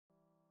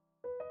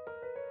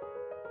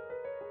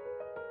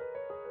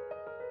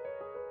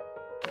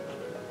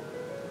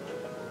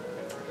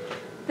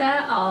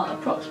There are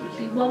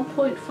approximately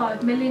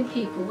 1.5 million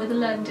people with a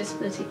learning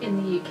disability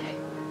in the UK.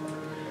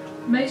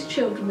 Most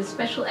children with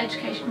special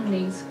educational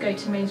needs go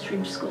to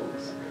mainstream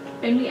schools.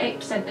 Only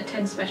 8%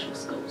 attend special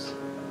schools.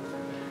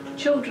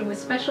 Children with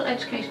special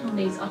educational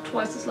needs are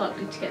twice as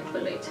likely to get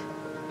bullied.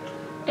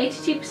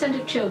 82%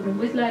 of children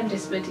with learning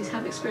disabilities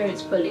have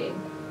experienced bullying.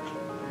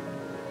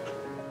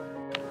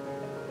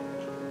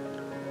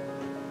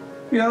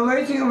 We are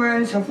raising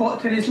awareness of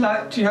what it is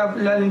like to have a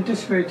learning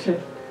disability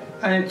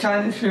and the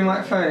challenges we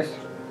might face.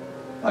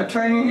 Our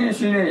training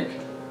is unique.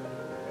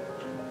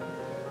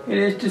 It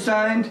is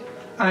designed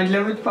and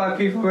delivered by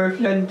people with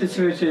learning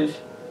disabilities.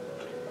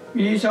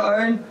 We use our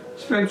own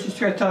experiences to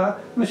get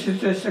our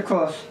messages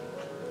across.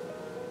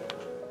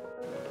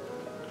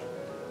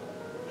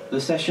 The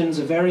sessions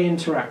are very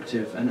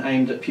interactive and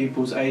aimed at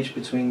pupils aged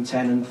between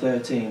 10 and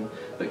 13,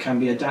 but can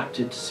be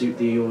adapted to suit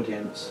the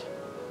audience.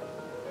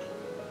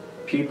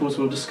 Pupils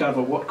will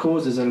discover what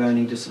causes a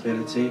learning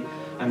disability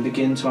and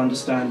begin to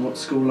understand what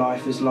school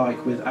life is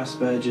like with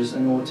Asperger's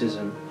and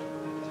autism.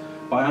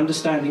 By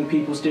understanding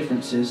people's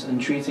differences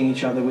and treating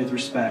each other with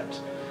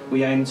respect,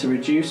 we aim to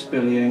reduce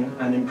bullying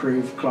and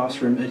improve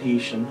classroom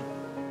adhesion.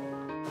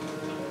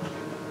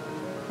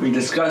 We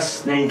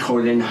discuss name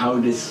calling,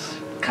 how this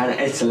can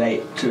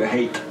escalate to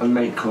hate and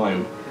hate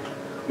crime.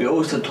 We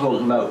also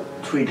talk about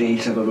treating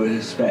each other with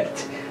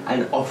respect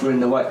and offering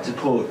the right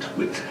support,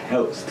 which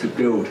helps to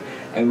build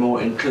a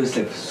more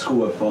inclusive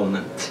school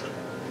environment.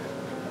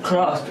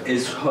 CLASP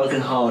is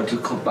working hard to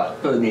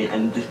combat bullying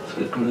and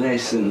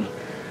discrimination.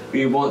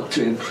 We want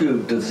to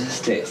improve the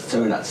statistics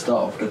shown at the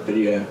start of the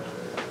video.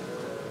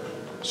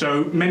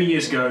 So many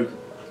years ago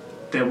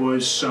there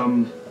was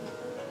some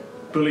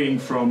bullying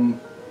from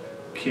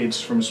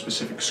kids from a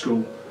specific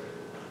school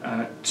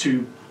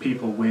to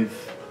people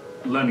with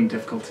learning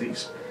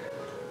difficulties.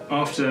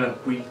 After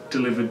we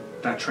delivered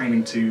that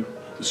training to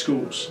the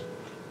schools,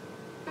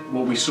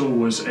 what we saw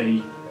was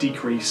a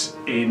decrease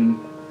in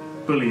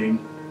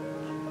bullying.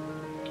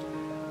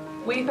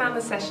 We found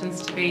the sessions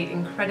to be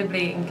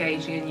incredibly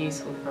engaging and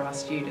useful for our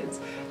students.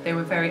 They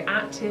were very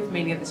active,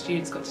 meaning that the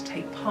students got to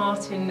take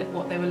part in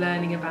what they were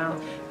learning about,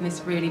 and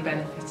this really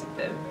benefited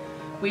them.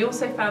 We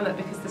also found that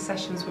because the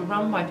sessions were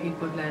run by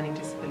people with learning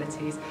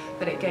disabilities,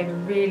 that it gave a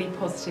really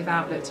positive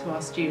outlook to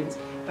our students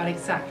about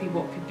exactly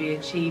what could be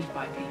achieved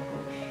by people.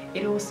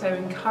 It also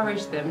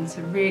encouraged them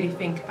to really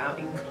think about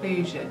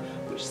inclusion,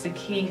 which is a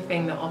key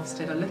thing that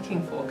Ofsted are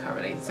looking for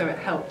currently, so it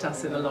helped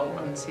us in the long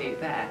run too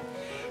there.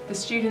 The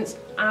students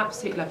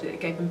absolutely loved it. It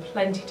gave them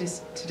plenty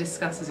to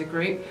discuss as a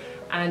group,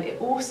 and it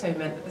also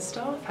meant that the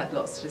staff had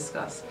lots to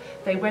discuss.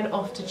 They went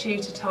off to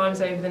tutor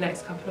times over the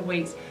next couple of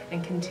weeks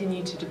and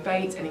continued to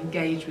debate and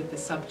engage with the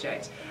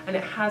subject, and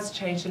it has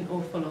changed an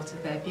awful lot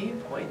of their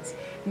viewpoints.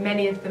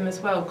 Many of them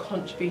as well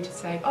contributed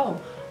saying, oh,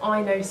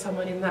 I know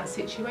someone in that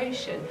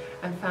situation,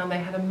 and found they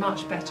had a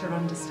much better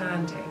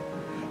understanding.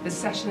 The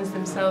sessions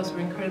themselves were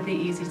incredibly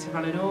easy to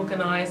run and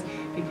organise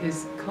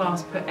because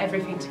CLASP put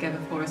everything together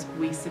for us.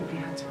 We simply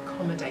had to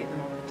accommodate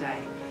them on the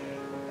day.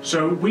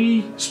 So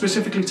we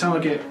specifically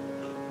target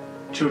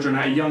children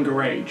at a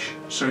younger age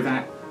so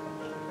that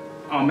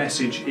our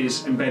message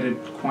is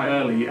embedded quite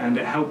early and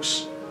it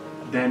helps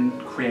then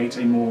create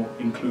a more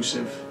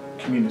inclusive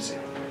community.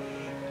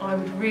 I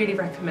would really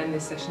recommend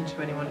this session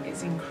to anyone.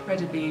 It's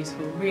incredibly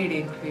useful, really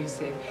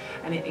inclusive,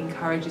 and it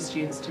encourages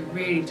students to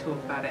really talk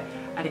about it,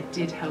 and it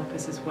did help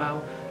us as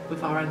well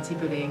with our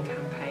anti-bullying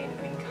campaign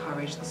and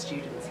encourage the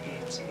students here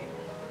too.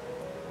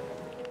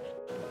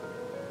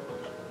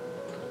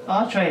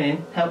 Our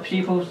training helps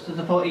pupils to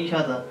support each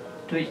other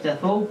to reach their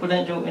full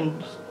potential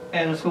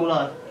in school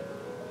life.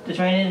 The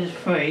training is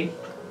free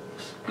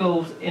for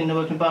schools in the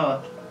Wokingham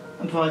Borough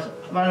and provides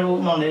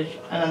valuable knowledge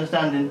and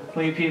understanding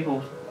for your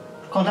pupils.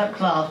 Contact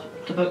CLASP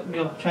to book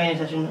your training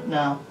session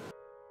now.